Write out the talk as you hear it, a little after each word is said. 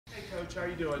Coach. How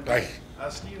you doing? Hi.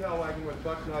 Steve Hellwagon with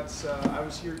Bucknuts. I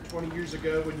was here 20 years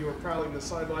ago when you were prowling the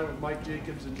sideline with Mike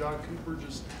Jacobs and John Cooper.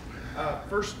 Just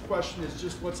first question is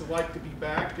just what's it like to be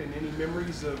back, and any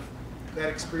memories of that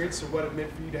experience and what it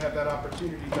meant for you to have that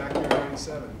opportunity back there in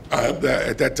 '97?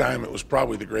 At that time, it was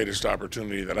probably the greatest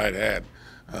opportunity that I'd had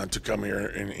to come here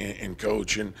and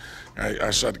coach. And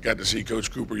I got to see Coach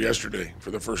Cooper yesterday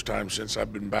for the first time since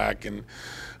I've been back, and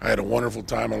I had a wonderful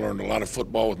time. I learned a lot of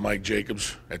football with Mike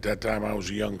Jacobs. At that time, I was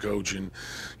a young coach, and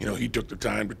he took the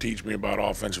time to teach me about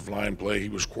offensive line play. He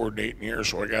was coordinating here,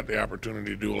 so I got the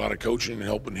opportunity to do a lot of coaching and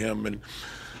helping him. And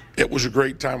it was a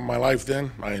great time of my life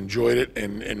then. I enjoyed it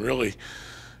and really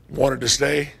wanted to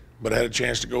stay, but I had a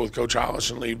chance to go with Coach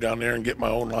Hollis and leave down there and get my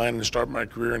own line and start my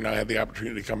career, and I had the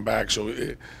opportunity to come back. So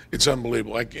it's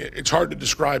unbelievable. It's hard to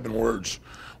describe in words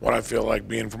what I feel like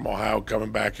being from Ohio,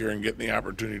 coming back here and getting the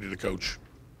opportunity to coach.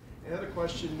 Another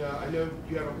question, I know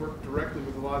you haven't worked directly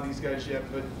with a lot of these guys yet,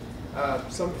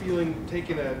 but some feeling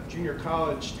taking a junior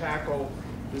college tackle,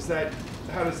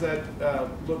 how does that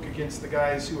look against the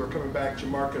guys who are coming back,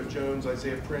 Jamarco Jones,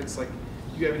 Isaiah Prince? Like,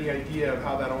 do you have any idea of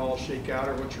how that'll all shake out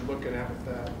or what you're looking at with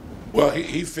that? Well,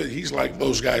 he's like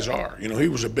those guys are. He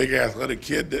was a big athletic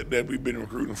kid that we've been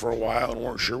recruiting for a while and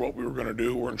weren't sure what we were going to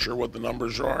do, weren't sure what the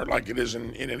numbers are, like it is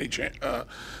in any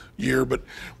year. But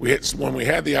when we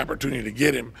had the opportunity to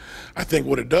get him, I think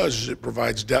what it does is it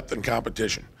provides depth and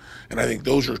competition. And I think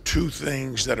those are two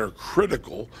things that are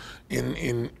critical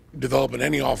in developing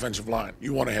any offensive line.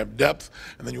 You want to have depth,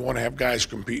 and then you want to have guys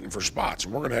competing for spots.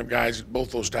 And we're going to have guys at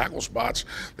both those tackle spots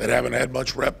that haven't had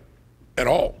much rep at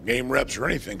all, game reps or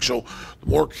anything. So the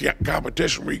more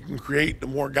competition we can create, the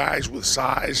more guys with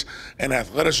size and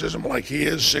athleticism like he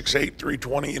is, 6'8",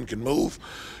 320, and can move.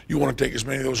 You want to take as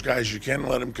many of those guys as you can,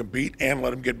 let them compete, and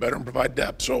let them get better and provide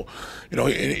depth. So,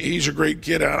 he's a great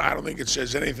kid. I don't think it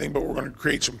says anything, but we're going to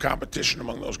create some competition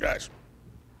among those guys.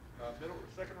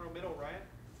 Second row middle, Ryan.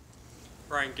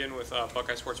 Ryan Ginn with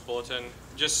Buckeye Sports Bulletin.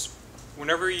 Just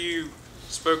whenever you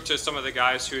spoke to some of the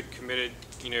guys who had committed,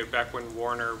 back when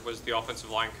Warner was the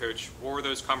offensive line coach, what were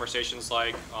those conversations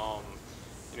like?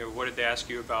 What did they ask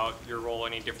you about your role,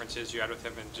 any differences you had with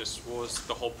him, and just what was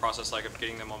the whole process like of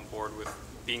getting them on board with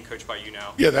being coached by you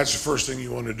now? Yeah, that's the first thing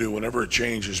you want to do whenever a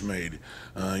change is made.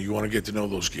 You want to get to know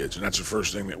those kids, and that's the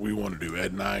first thing that we want to do.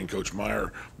 Ed and I and Coach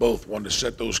Meyer both wanted to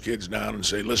set those kids down and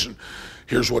say, listen,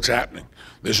 here's what's happening.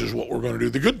 This is what we're going to do.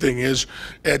 The good thing is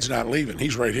Ed's not leaving.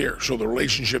 He's right here. So the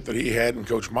relationship that he had and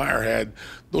Coach Meyer had,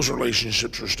 those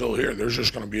relationships are still here. There's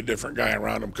just going to be a different guy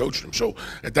around him coaching him. So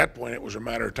at that point, it was a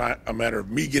matter of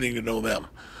me getting to know them,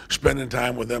 spending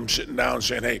time with them, sitting down and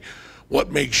saying, hey, what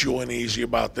makes you uneasy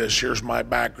about this? Here's my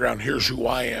background. Here's who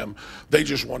I am. They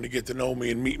just wanted to get to know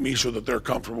me and meet me so that they're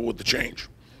comfortable with the change.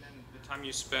 And then the time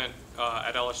you spent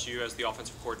at LSU as the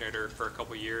offensive coordinator for a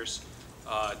couple years,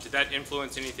 did that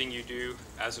influence anything you do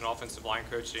as an offensive line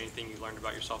coach? Anything you learned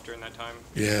about yourself during that time?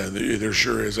 Yeah, there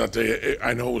sure is. I'll tell you,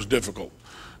 I know it was difficult.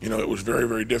 It was very,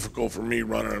 very difficult for me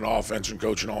running an offense and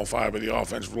coaching all 5 of the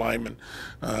offensive linemen,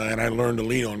 and I learned to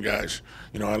lean on guys.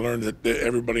 I learned that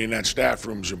everybody in that staff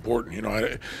room is important.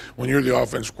 When you're the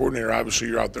offensive coordinator, obviously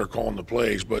you're out there calling the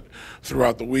plays, but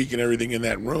throughout the week and everything in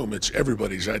that room, it's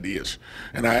everybody's ideas.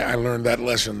 And I learned that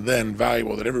lesson then,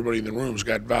 valuable, that everybody in the room's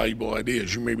got valuable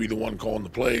ideas. You may be the one calling the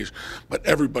plays, but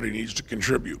everybody needs to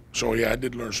contribute. So, yeah, I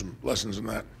did learn some lessons in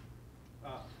that.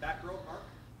 Back row,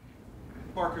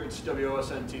 Mark Hoots,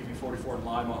 WOSN TV 44 in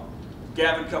Lima.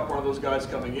 Gavin Cup, one of those guys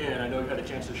coming in. I know you had a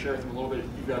chance to share with him a little bit.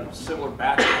 You've got a similar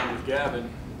background with Gavin.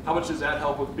 How much does that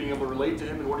help with being able to relate to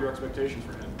him, and what are your expectations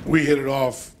for him? We hit it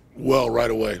off well right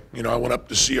away. I went up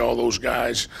to see all those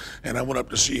guys, and I went up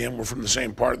to see him. We're from the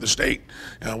same part of the state.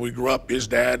 We grew up, his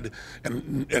dad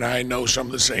and I know some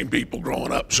of the same people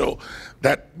growing up. So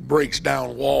that breaks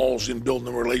down walls in building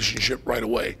a relationship right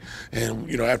away. And,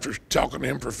 after talking to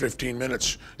him for 15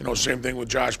 minutes, same thing with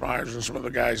Josh Myers and some of the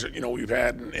guys that, we've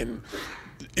had. And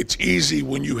it's easy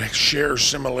when you share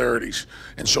similarities.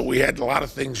 And so we had a lot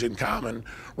of things in common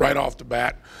right off the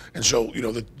bat. And so,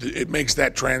 it makes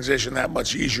that transition that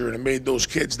much easier, and it made those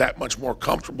kids that much more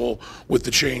comfortable with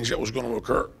the change that was going to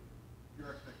occur. Your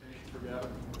expectations for Gavin?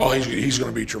 Oh, he's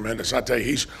going to be tremendous. I tell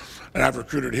you, and I've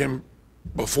recruited him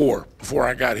before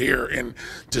I got here, and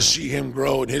to see him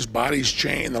grow and his body's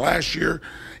changed. In the last year,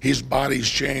 his body's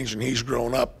changed and he's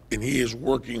grown up, and he is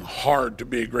working hard to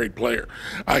be a great player.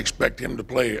 I expect him to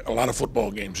play a lot of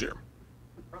football games here.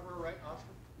 Front row right, Austin.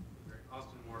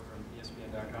 Austin Moore from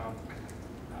ESPN.com.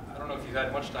 I don't know if you've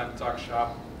had much time to talk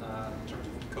shop in terms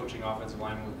of coaching offensive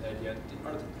linemen with Ed yet.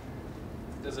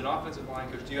 Does an offensive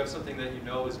line coach, do you have something that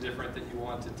is different that you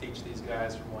want to teach these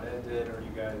guys from what Ed did, or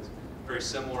very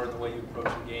similar in the way you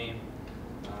approach the game.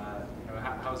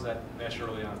 How's that mesh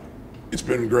early on? It's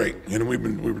been great.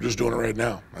 We were just doing it right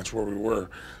now. That's where we were.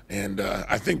 And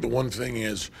I think the one thing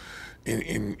is,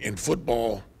 in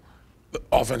football, the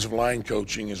offensive line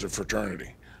coaching is a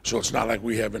fraternity. So it's not like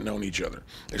we haven't known each other.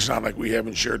 It's not like we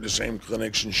haven't shared the same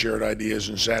clinics and shared ideas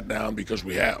and sat down, because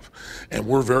we have. And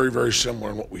we're very, very similar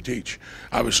in what we teach.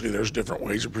 Obviously, there's different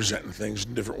ways of presenting things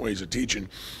and different ways of teaching,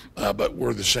 but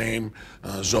we're the same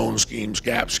zone schemes,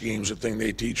 gap schemes, the thing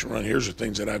they teach and run. Here's the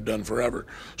things that I've done forever.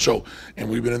 So,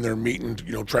 and we've been in there meeting,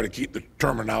 try to keep the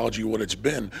terminology what it's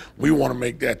been. We want to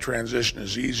make that transition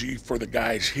as easy for the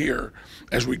guys here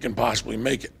as we can possibly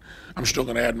make it. I'm still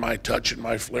going to add my touch and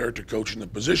my flair to coaching the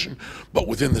position, but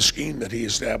within the scheme that he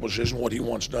establishes and what he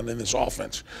wants done in this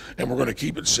offense. And we're going to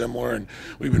keep it similar. And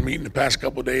we've been meeting the past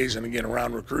couple of days and again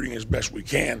around recruiting as best we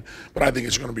can, but I think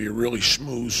it's going to be a really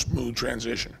smooth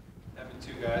transition. Having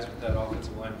two guys with that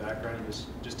offensive line background, you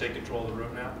just take control of the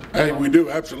room now? Hey, we do,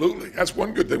 absolutely. That's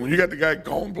one good thing. When you got the guy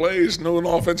calling plays, knowing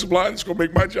offensive line, it's going to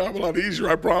make my job a lot easier,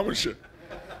 I promise you.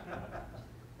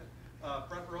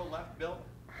 Front row left, Bill.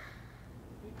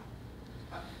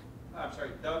 I'm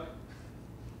sorry, Doug.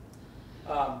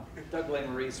 Doug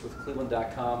Lane-Maurice with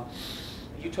Cleveland.com.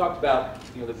 You talked about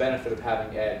the benefit of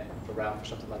having Ed around for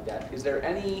something like that. Is there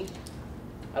any,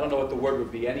 I don't know what the word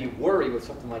would be, any worry with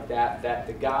something like that, that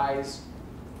the guys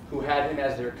who had him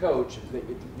as their coach,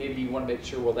 maybe you want to make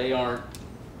sure, well, they aren't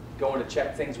going to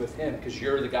check things with him because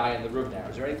you're the guy in the room now?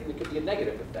 Is there anything that could be a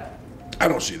negative with that? I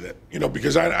don't see that,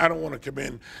 because I don't want to come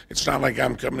in. It's not like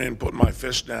I'm coming in and putting my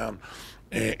fist down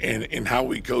and how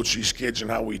we coach these kids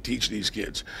and how we teach these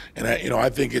kids. And I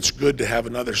think it's good to have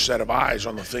another set of eyes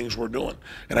on the things we're doing.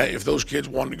 And if those kids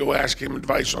wanted to go ask him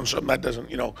advice on something, that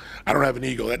doesn't, I don't have an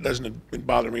ego. That doesn't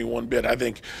bother me one bit. I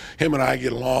think him and I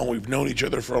get along. We've known each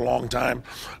other for a long time.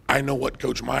 I know what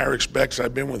Coach Meyer expects.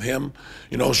 I've been with him,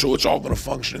 so it's all going to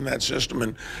function in that system.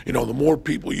 And, the more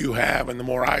people you have and the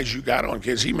more eyes you got on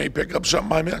kids, he may pick up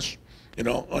something I miss.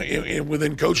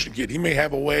 Within coaching the kid, he may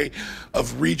have a way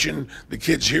of reaching the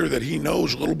kids here that he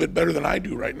knows a little bit better than I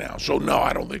do right now. So no,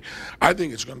 I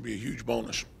think it's going to be a huge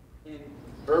bonus.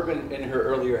 Urban in her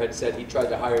earlier had said he tried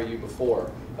to hire you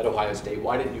before at Ohio State.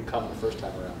 Why didn't you come the first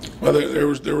time around? Well,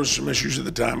 there was some issues at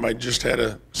the time. I just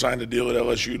had signed a deal at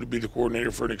LSU to be the coordinator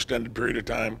for an extended period of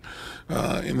time.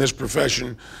 In this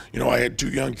profession, I had two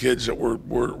young kids that were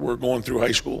going through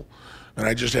high school. And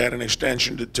I just had an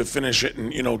extension to finish it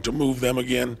and, to move them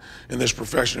again in this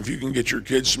profession. If you can get your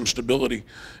kids some stability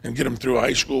and get them through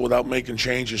high school without making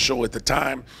changes. So at the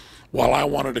time, while I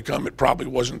wanted to come, it probably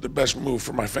wasn't the best move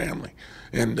for my family.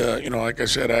 And, like I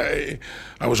said,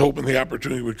 I was hoping the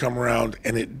opportunity would come around,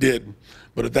 and it did.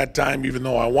 But at that time, even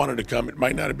though I wanted to come, it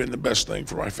might not have been the best thing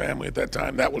for my family at that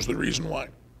time. That was the reason why.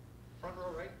 Front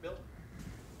row right, Bill.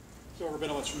 So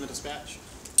Rabinowitz from the Dispatch.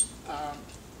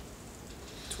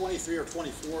 23 or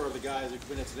 24 of the guys who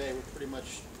committed today were pretty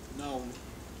much known.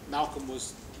 Malcolm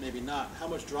was maybe not. How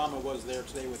much drama was there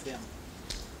today with him?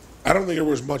 I don't think there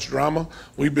was much drama.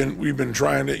 We've been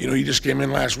trying to, he just came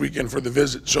in last weekend for the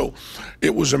visit. So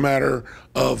it was a matter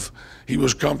of he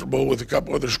was comfortable with a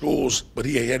couple other schools, but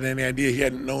he hadn't any idea. He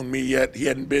hadn't known me yet. He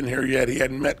hadn't been here yet. He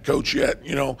hadn't met Coach yet.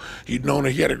 He'd known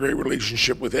he had a great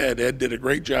relationship with Ed. Ed did a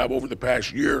great job over the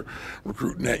past year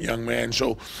recruiting that young man.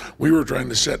 So we were trying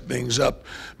to set things up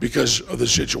because of the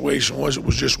situation it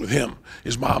was just with him.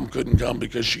 His mom couldn't come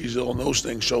because she's ill and those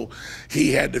things. So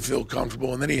he had to feel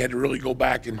comfortable, and then he had to really go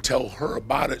back and tell her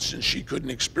about it since she couldn't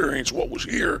experience what was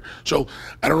here. So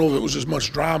I don't know if it was as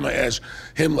much drama as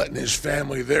him letting his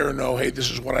family there know, hey,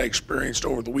 this is what I experienced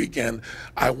over the weekend.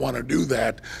 I want to do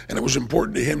that. And it was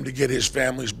important to him to get his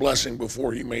family's blessing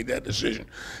before he made that decision.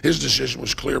 His decision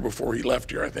was clear before he left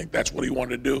here. I think that's what he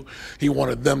wanted to do. He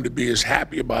wanted them to be as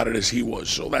happy about it as he was.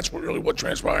 So that's what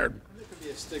transpired. There could be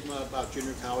a stigma about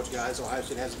junior college guys. Ohio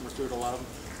State hasn't recruited a lot of them.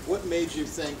 What makes you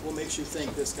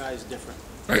think this guy is different?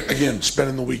 Again,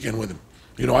 spending the weekend with him.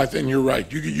 I think you're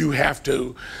right. You have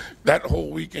to, that whole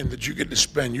weekend that you get to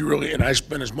spend, and I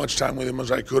spent as much time with him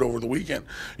as I could over the weekend,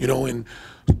 in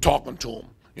talking to him.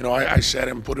 I sat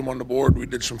him, put him on the board. We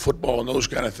did some football and those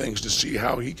kind of things to see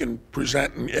how he can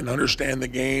present and understand the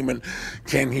game, and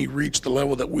can he reach the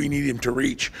level that we need him to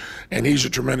reach. And he's a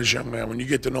tremendous young man. When you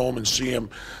get to know him and see him,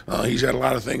 he's had a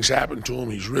lot of things happen to him.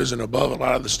 He's risen above a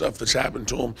lot of the stuff that's happened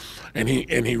to him, and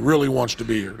he really wants to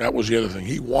be here. That was the other thing.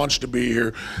 He wants to be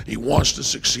here. He wants to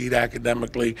succeed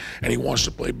academically, and he wants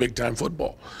to play big-time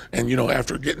football. And,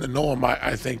 after getting to know him,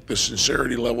 I think the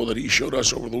sincerity level that he showed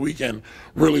us over the weekend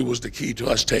really was the key to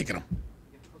us taking him.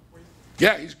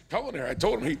 Yeah, he's culinary. I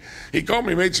told him, he called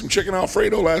me, made some chicken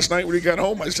Alfredo last night when he got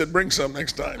home. I said, bring some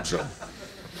next time, so.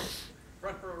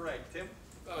 Front row right, Tim.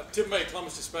 Tim May,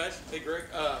 Columbus Dispatch. Hey, Greg.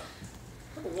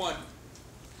 Number one,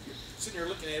 sitting here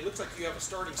looking at it, it looks like you have a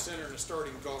starting center and a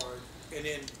starting guard. And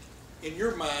then, in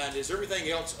your mind, is everything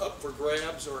else up for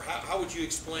grabs, or how would you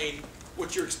explain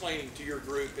what you're explaining to your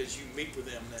group as you meet with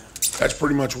them now? That's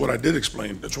pretty much what I did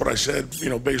explain. That's what I said,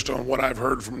 based on what I've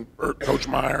heard from Coach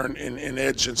Meyer and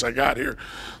Ed since I got here.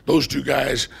 Those two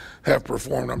guys have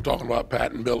performed, I'm talking about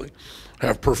Pat and Billy,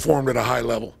 have performed at a high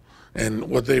level. And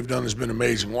what they've done has been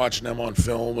amazing, watching them on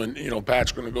film. And,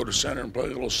 Pat's going to go to center and play a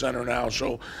little center now,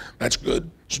 so that's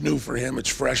good. It's new for him. It's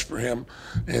fresh for him.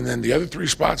 And then the other three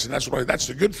spots, and that's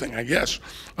the good thing, I guess,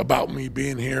 about me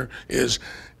being here is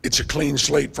it's a clean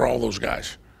slate for all those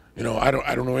guys. I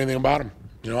don't know anything about them.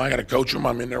 I got to coach them.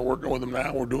 I'm in there working with them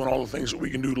now. We're doing all the things that we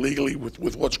can do legally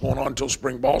with what's going on until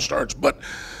spring ball starts. But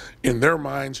in their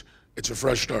minds, it's a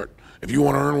fresh start. If you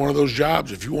want to earn one of those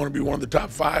jobs, if you want to be one of the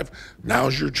top 5,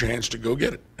 now's your chance to go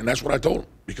get it. And that's what I told them,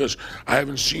 because I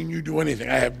haven't seen you do anything.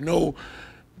 I have no,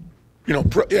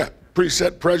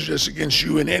 preset prejudice against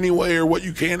you in any way or what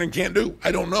you can and can't do.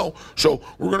 I don't know. So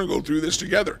we're going to go through this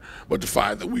together. But the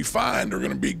 5 that we find are going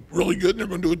to be really good, and they're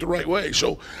going to do it the right way.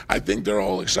 So I think they're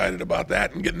all excited about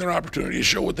that and getting their opportunity to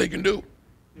show what they can do.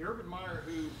 The Urban Meyer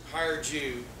who hired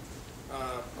you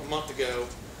a month ago,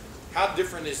 how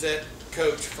different is that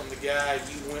coach from the guy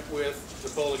you went with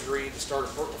to Bowling Green to start a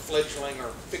fledgling or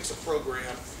fix a program?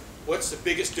 What's the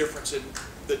biggest difference in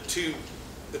the two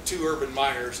Urban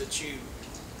Meyers that you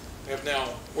have now,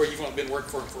 where you've only been working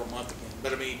for him for a month again?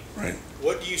 But I mean, right.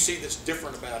 What do you see that's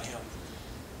different about him?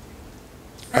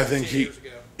 I think years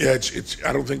ago? it's.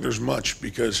 I don't think there's much,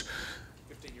 because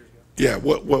 15 years ago. Yeah,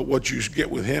 what you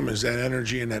get with him is that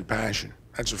energy and that passion.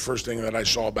 That's the first thing that I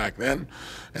saw back then,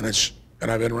 and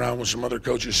I've been around with some other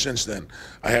coaches since then.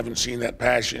 I haven't seen that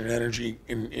passion and energy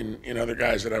in other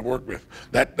guys that I've worked with.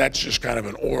 That's just kind of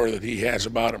an aura that he has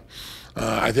about him.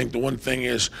 I think the one thing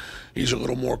is he's a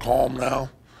little more calm now.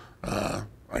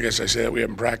 I guess I say that we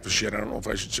haven't practiced yet. I don't know if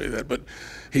I should say that, but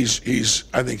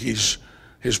I think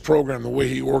his program, the way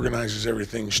he organizes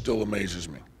everything, still amazes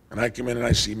me. And I come in and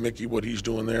I see Mickey, what he's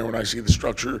doing there, when I see the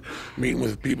structure, meeting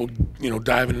with people,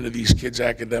 diving into these kids'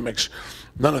 academics,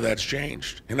 none of that's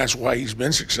changed. And that's why he's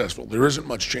been successful. There isn't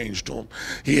much change to him.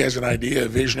 He has an idea, a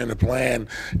vision, and a plan,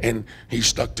 and he's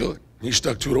stuck to it. He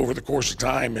stuck to it over the course of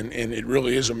time, and it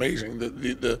really is amazing.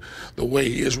 The way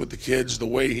he is with the kids, the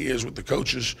way he is with the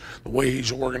coaches, the way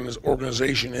his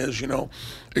organization is,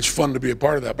 it's fun to be a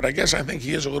part of that. But I think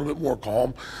he is a little bit more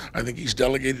calm. I think he's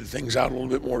delegated things out a little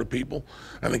bit more to people.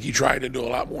 I think he tried to do a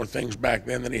lot more things back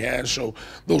then than he has. So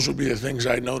those would be the things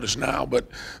I notice now.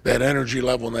 But that energy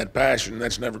level and that passion,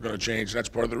 that's never going to change. That's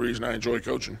part of the reason I enjoy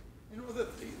coaching. The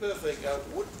other thing,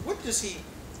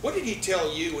 what did he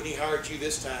tell you when he hired you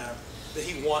this time that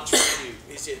he wants from you?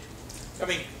 He said,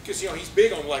 because he's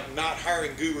big on not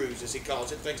hiring gurus, as he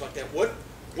calls it, things like that. What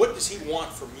does he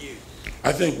want from you?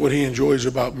 I think what he enjoys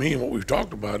about me and what we've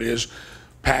talked about is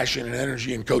passion and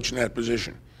energy in coaching that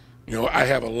position. I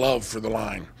have a love for the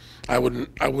line. I wouldn't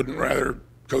rather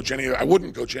coach I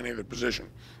wouldn't coach any other position.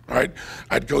 All right,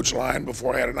 I'd coach line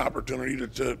before I had an opportunity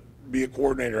to be a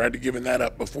coordinator. I'd have given that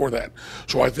up before that.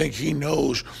 So I think he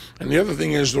knows. And the other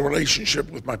thing is the relationship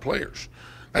with my players.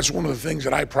 That's one of the things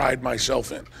that I pride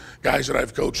myself in. Guys that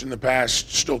I've coached in the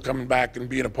past still coming back and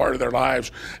being a part of their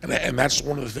lives. And that's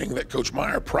one of the things that Coach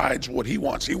Meyer prides what he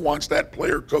wants. He wants that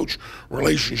player-coach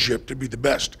relationship to be the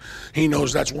best. He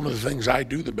knows that's one of the things I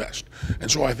do the best. And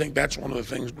so I think that's one of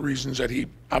the reasons that he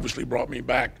obviously brought me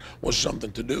back was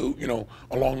something to do,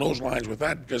 along those lines with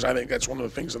that, because I think that's one of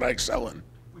the things that I excel in.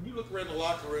 When you look around the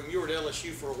locker room, you were at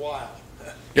LSU for a while.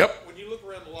 Yep. When you look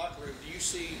around the locker room, do you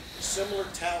see similar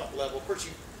talent level? Of course,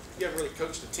 you haven't really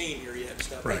coached a team here yet and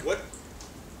stuff. Right.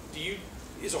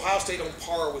 Is Ohio State on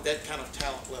par with that kind of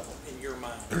talent level in your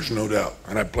mind? There's no doubt.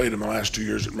 And I played him the last 2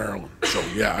 years at Maryland. So,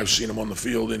 yeah, I've seen him on the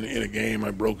field in a game.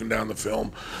 I've broken down the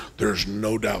film. There's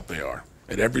no doubt they are.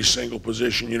 At every single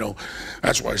position,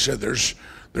 that's why I said this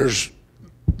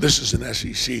is an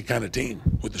SEC kind of team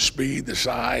with the speed, the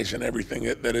size, and everything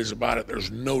that is about it. There's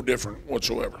no different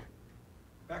whatsoever.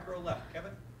 Back row left,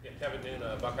 Kevin. Yeah, Kevin Noon,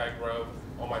 Buckeye Grove.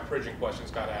 All my bridging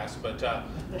questions got asked, but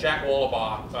Jack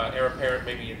Wallabaugh, heir apparent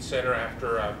maybe in center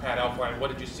after Pat Elfline.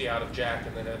 What did you see out of Jack?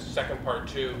 And then a second part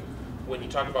two, when you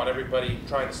talk about everybody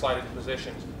trying to slide into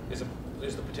positions,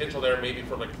 is the potential there maybe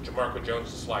for Jamarco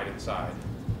Jones to slide inside?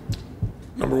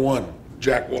 Number one,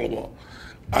 Jack Wallabaugh.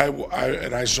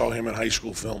 I saw him in high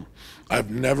school film. I've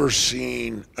never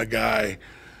seen a guy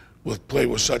play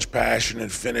with such passion and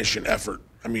finish and effort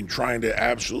I mean, trying to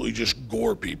absolutely just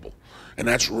gore people. And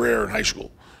that's rare in high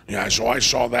school. Yeah, so I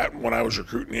saw that when I was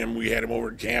recruiting him. We had him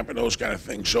over at camp and those kind of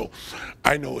things. So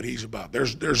I know what he's about.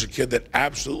 There's a kid that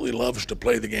absolutely loves to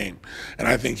play the game, and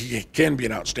I think he can be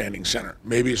an outstanding center.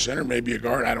 Maybe a center, maybe a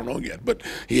guard. I don't know yet, but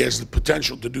he has the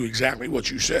potential to do exactly what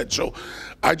you said. So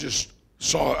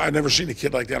I've never seen a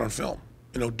kid like that on film.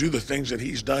 You know, do the things that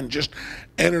he's done, just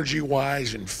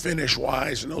energy-wise and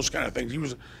finish-wise and those kind of things.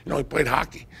 He played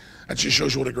hockey. That just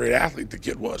shows you what a great athlete the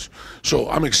kid was. So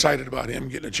I'm excited about him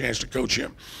getting a chance to coach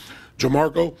him.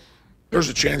 Jamarco, there's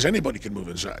a chance anybody can move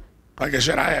inside. Like I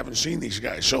said, I haven't seen these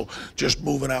guys. So just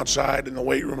moving outside in the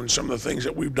weight room and some of the things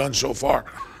that we've done so far,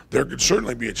 there could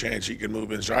certainly be a chance he can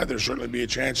move inside. There's certainly be a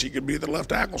chance he could be at the left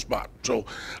tackle spot. So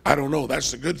I don't know.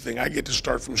 That's the good thing. I get to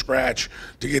start from scratch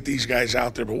to get these guys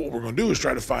out there. But what we're going to do is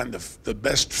try to find the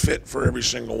best fit for every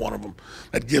single one of them.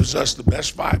 That gives us the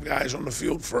best 5 guys on the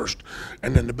field first,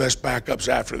 and then the best backups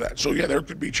after that. So, yeah, there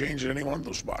could be change at any one of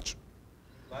those spots.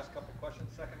 Last couple questions.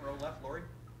 Second row left, Lori.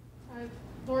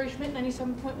 Lori Schmidt,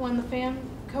 97.1 The Fan.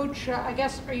 Coach, I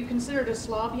guess, are you considered a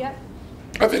slob yet?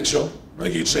 I think so. I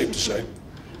think it's safe to say.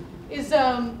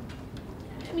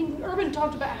 Urban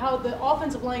talked about how the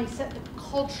offensive line set the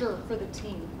culture for the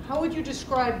team. How would you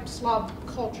describe slob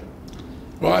culture?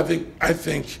 Well, I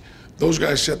think those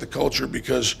guys set the culture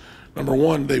because, number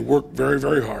one, they work very,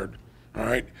 very hard, all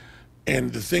right?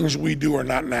 And the things we do are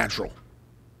not natural,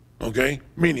 okay?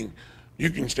 Meaning, you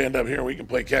can stand up here and we can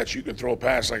play catch. You can throw a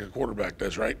pass like a quarterback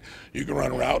does, right? You can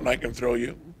run a route and I can throw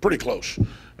you pretty close.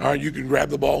 All right, you can grab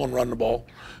the ball and run the ball.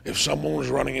 If someone was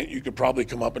running it, you could probably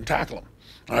come up and tackle them.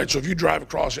 All right, so if you drive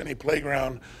across any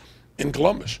playground in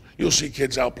Columbus, you'll see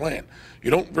kids out playing. You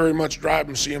don't very much drive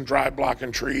and see them drive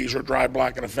blocking trees or drive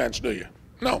blocking a fence, do you?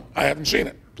 No, I haven't seen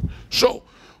it. So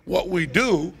what we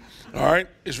do, all right,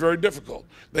 is very difficult.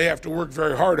 They have to work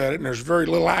very hard at it, and there's very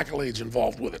little accolades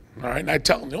involved with it, all right? And I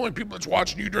tell them, the only people that's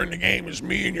watching you during the game is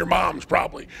me and your moms,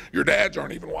 probably. Your dads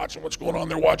aren't even watching what's going on.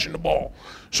 They're watching the ball.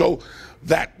 So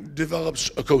that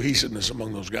develops a cohesiveness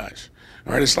among those guys,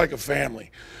 all right? It's like a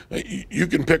family. You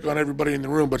can pick on everybody in the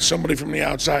room, but somebody from the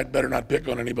outside better not pick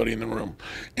on anybody in the room.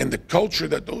 And the culture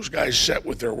that those guys set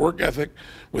with their work ethic,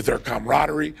 with their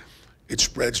camaraderie, it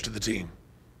spreads to the team.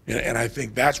 And I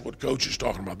think that's what Coach is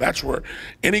talking about. That's where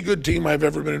any good team I've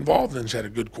ever been involved in has had a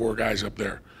good core of guys up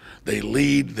there. They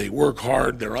lead, they work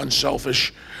hard, they're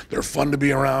unselfish, they're fun to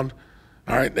be around.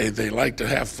 All right, they like to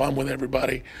have fun with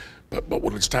everybody, but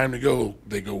when it's time to go,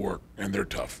 they go work, and they're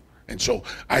tough. And so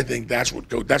I think that's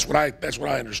what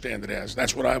I understand it as.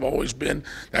 That's what I've always been.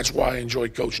 That's why I enjoy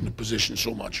coaching the position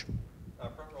so much.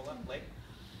 Front row left, Blake.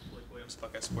 Blake Williams,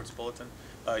 Buckeyes Sports Bulletin.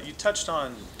 You touched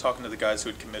on talking to the guys who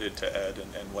had committed to Ed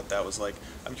and what that was like.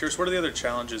 I'm curious, what are the other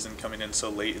challenges in coming in so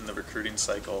late in the recruiting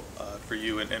cycle for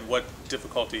you, and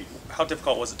how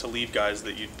difficult was it to leave guys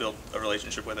that you'd built a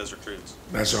relationship with as recruits?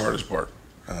 That's the hardest part.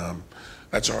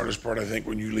 That's the hardest part, I think,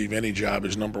 when you leave any job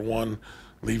is, number one,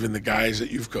 leaving the guys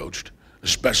that you've coached,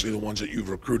 especially the ones that you've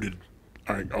recruited,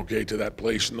 all right, okay, to that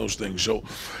place and those things. So,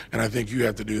 and I think you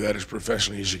have to do that as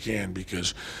professionally as you can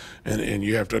because, and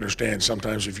you have to understand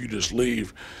sometimes if you just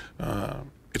leave,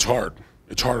 it's hard.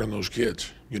 It's hard on those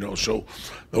kids, you know. So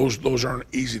those aren't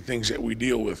easy things that we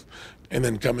deal with. And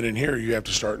then coming in here, you have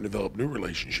to start and develop new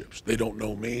relationships. They don't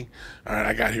know me. All right,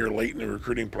 I got here late in the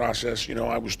recruiting process. You know,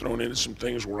 I was thrown into some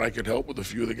things where I could help with a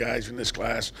few of the guys in this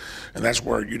class. And that's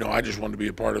where, you know, I just wanted to be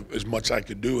a part of as much as I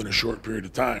could do in a short period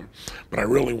of time. But I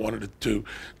really wanted to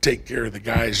take care of the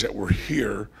guys that were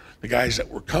here, the guys that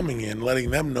were coming in,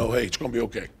 letting them know, hey, it's going to be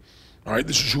okay. All right,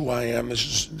 this is who I am.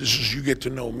 This is you get to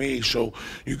know me so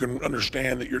you can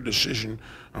understand that your decision,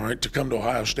 all right, to come to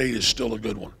Ohio State is still a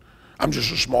good one. I'm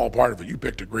just a small part of it. You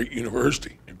picked a great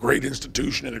university, a great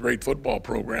institution, and a great football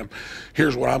program.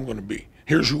 Here's what I'm going to be.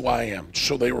 Here's who I am.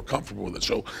 So they were comfortable with it.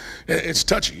 So it's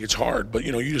touchy. It's hard. But,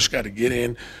 you know, you just got to get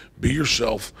in, be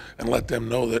yourself, and let them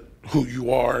know that who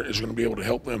you are is going to be able to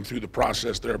help them through the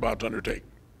process they're about to undertake.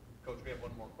 Coach, we have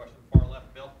one more question. Far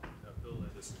left, Bill. Bill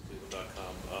Landis from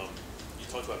Cleveland.com. You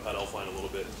talked about Pat Elflein a little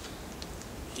bit.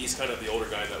 He's kind of the older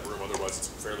guy in that room. Otherwise, it's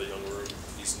a fairly young room.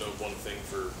 He's known one thing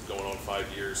for going on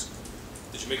 5 years.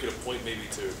 Did you make it a point maybe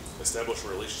to establish a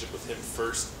relationship with him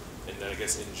first? And then I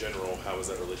guess in general, how has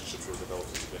that relationship sort of developed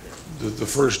since you've been here? The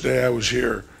first day I was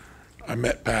here, I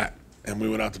met Pat, and we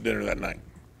went out to dinner that night.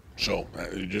 So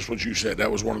just what you said, that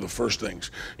was one of the first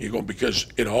things. You go, because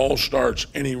it all starts,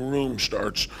 any room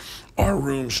starts, our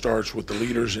room starts with the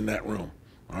leaders in that room.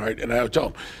 All right, and I would tell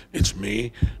them, it's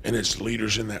me and it's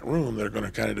leaders in that room that are going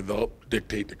to kind of develop,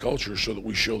 dictate the culture so that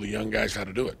we show the young guys how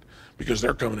to do it. Because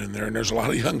they're coming in there, and there's a lot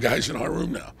of young guys in our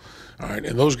room now. All right,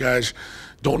 and those guys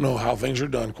don't know how things are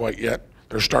done quite yet.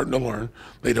 They're starting to learn.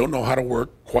 They don't know how to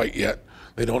work quite yet.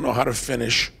 They don't know how to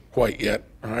finish quite yet.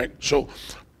 All right, so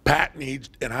Pat needs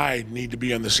and I need to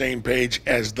be on the same page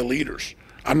as the leaders.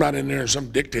 I'm not in there in some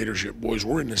dictatorship, boys.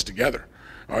 We're in this together.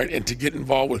 All right, and to get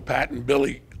involved with Pat and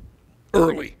Billy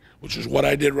early, which is what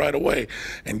I did right away,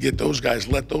 and get those guys,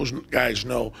 let those guys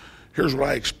know, here's what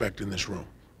I expect in this room,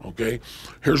 okay?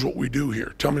 Here's what we do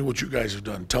here. Tell me what you guys have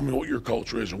done. Tell me what your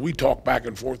culture is. And we talk back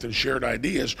and forth and shared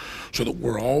ideas so that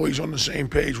we're always on the same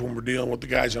page when we're dealing with the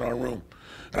guys in our room.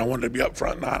 And I wanted to be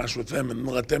upfront and honest with them and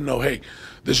let them know, hey,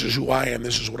 this is who I am.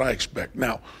 This is what I expect.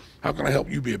 Now, how can I help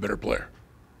you be a better player?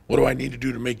 What do I need to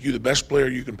do to make you the best player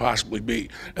you can possibly be?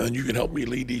 And then you can help me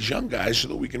lead these young guys so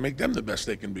that we can make them the best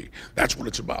they can be. That's what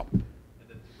it's about. And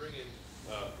then to bring in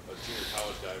a junior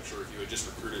college guy, I'm sure if you had just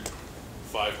recruited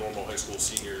 5 normal high school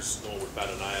seniors, no one would bat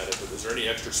an eye at it, but is there any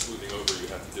extra smoothing over you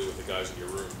have to do with the guys in your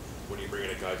room when you bring in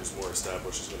a guy who's more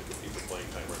established, who's going to compete for playing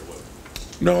time right away?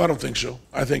 No, I don't think so.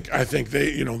 I think they,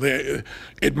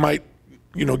 it might,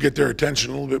 get their attention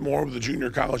a little bit more with the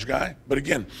junior college guy. But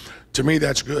again, to me,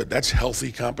 that's good. That's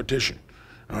healthy competition.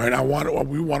 All right,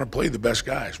 we want to play the best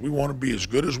guys. We want to be as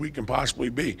good as we can possibly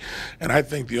be. And I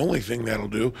think the only thing that'll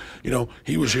do,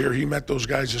 he was here, he met those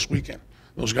guys this weekend.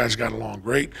 Those guys got along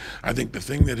great. I think the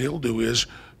thing that he'll do is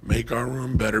make our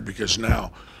room better, because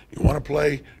now you want to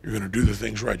play, you're going to do the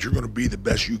things right. You're going to be the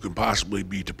best you can possibly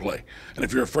be to play. And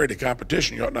if you're afraid of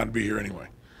competition, you ought not to be here anyway.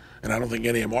 And I don't think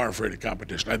any of them are afraid of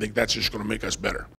competition. I think that's just going to make us better.